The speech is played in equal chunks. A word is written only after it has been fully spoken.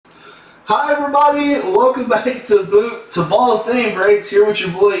Hi everybody, welcome back to Ball of Fame Breaks. Here with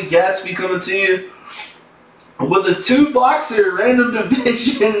your boy Gatsby coming to you with the two boxer random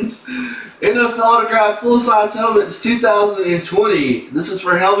divisions NFL autograph full size helmets 2020. This is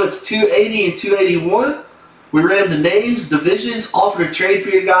for helmets 280 and 281. We ran the names, divisions, offered a trade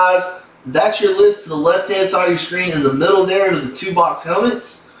period, guys. That's your list to the left hand side of your screen. In the middle there are the two box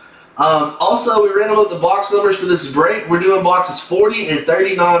helmets. Also, we ran up the box numbers for this break. We're doing boxes 40 and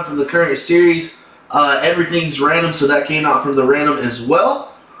 39 from the current series. Everything's random, so that came out from the random as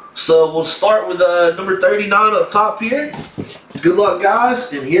well. So we'll start with number 39 up top here. Good luck,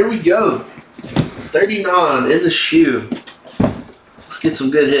 guys, and here we go. 39 in the shoe. Let's get some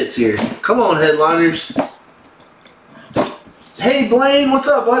good hits here. Come on, headliners. Hey, Blaine, what's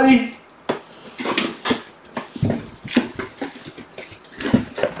up, buddy?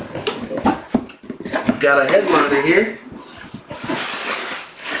 Got a headliner here.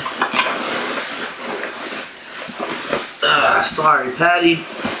 Sorry, Patty.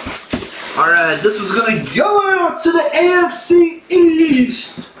 Alright, this was going to go out to the AFC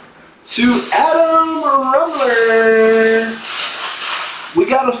East to Adam Rummler. We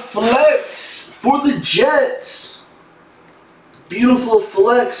got a flex for the Jets. Beautiful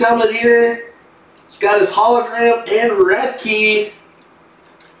flex helmet here. It's got his hologram and red key.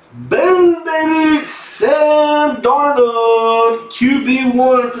 Boom, baby! Sam Darnold,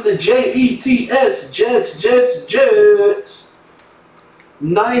 QB1 for the Jets, Jets.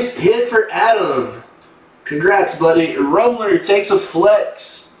 Nice hit for Adam. Congrats, buddy. Rummler takes a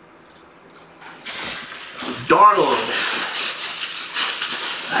flex. Darnold.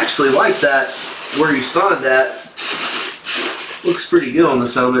 I actually like that, where he signed that. Looks pretty good on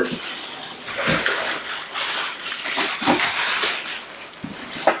this helmet.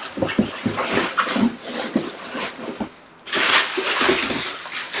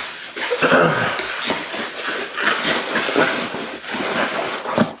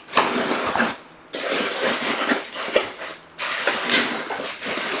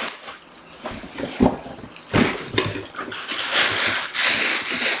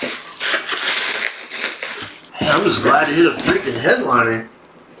 I'm just glad to hit a freaking headliner.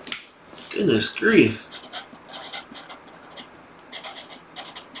 Goodness grief.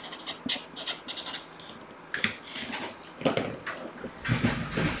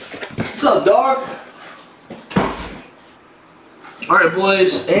 What's up, dog? Alright,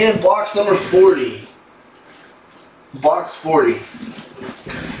 boys, and box number 40. Box 40.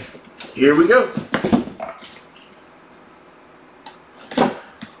 Here we go.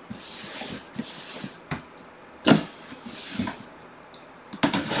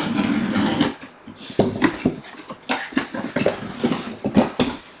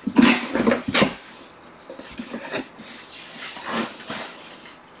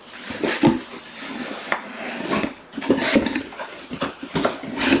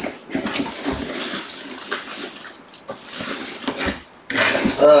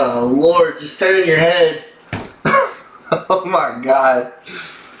 Oh, Lord, just turn your head. Oh, my God.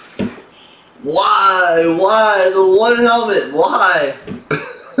 Why? Why? The one helmet. Why?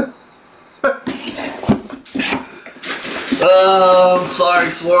 Oh, I'm sorry,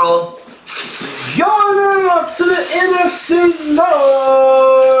 Swirl. Going up to the NFC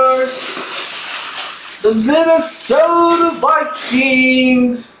North. The Minnesota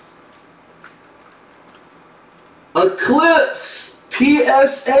Vikings. Eclipse.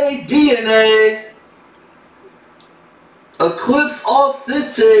 PSA DNA. Eclipse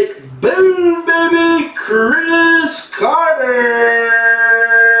Authentic. Boom, baby. Chris Carter.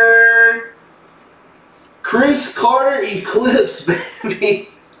 Chris Carter Eclipse, baby.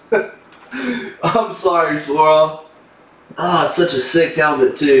 I'm sorry, Swirl. Ah, such a sick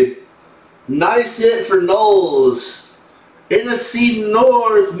helmet, too. Nice hit for Knowles. NFC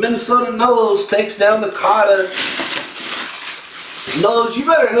North. Minnesota Knowles takes down the Carter. Knowles, you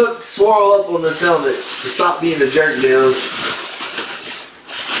better hook Swirl up on this helmet to stop being a jerk, man.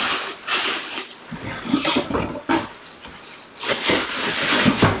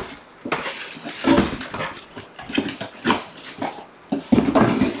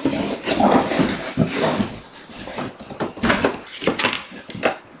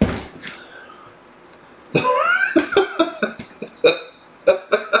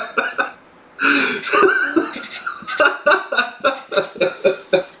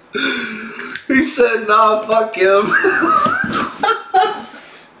 He said, nah, fuck him.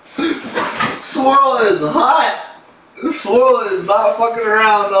 Swirl is hot. Swirl is not fucking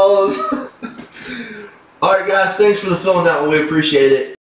around, Knowles. Alright, guys, thanks for the filling that one. We appreciate it.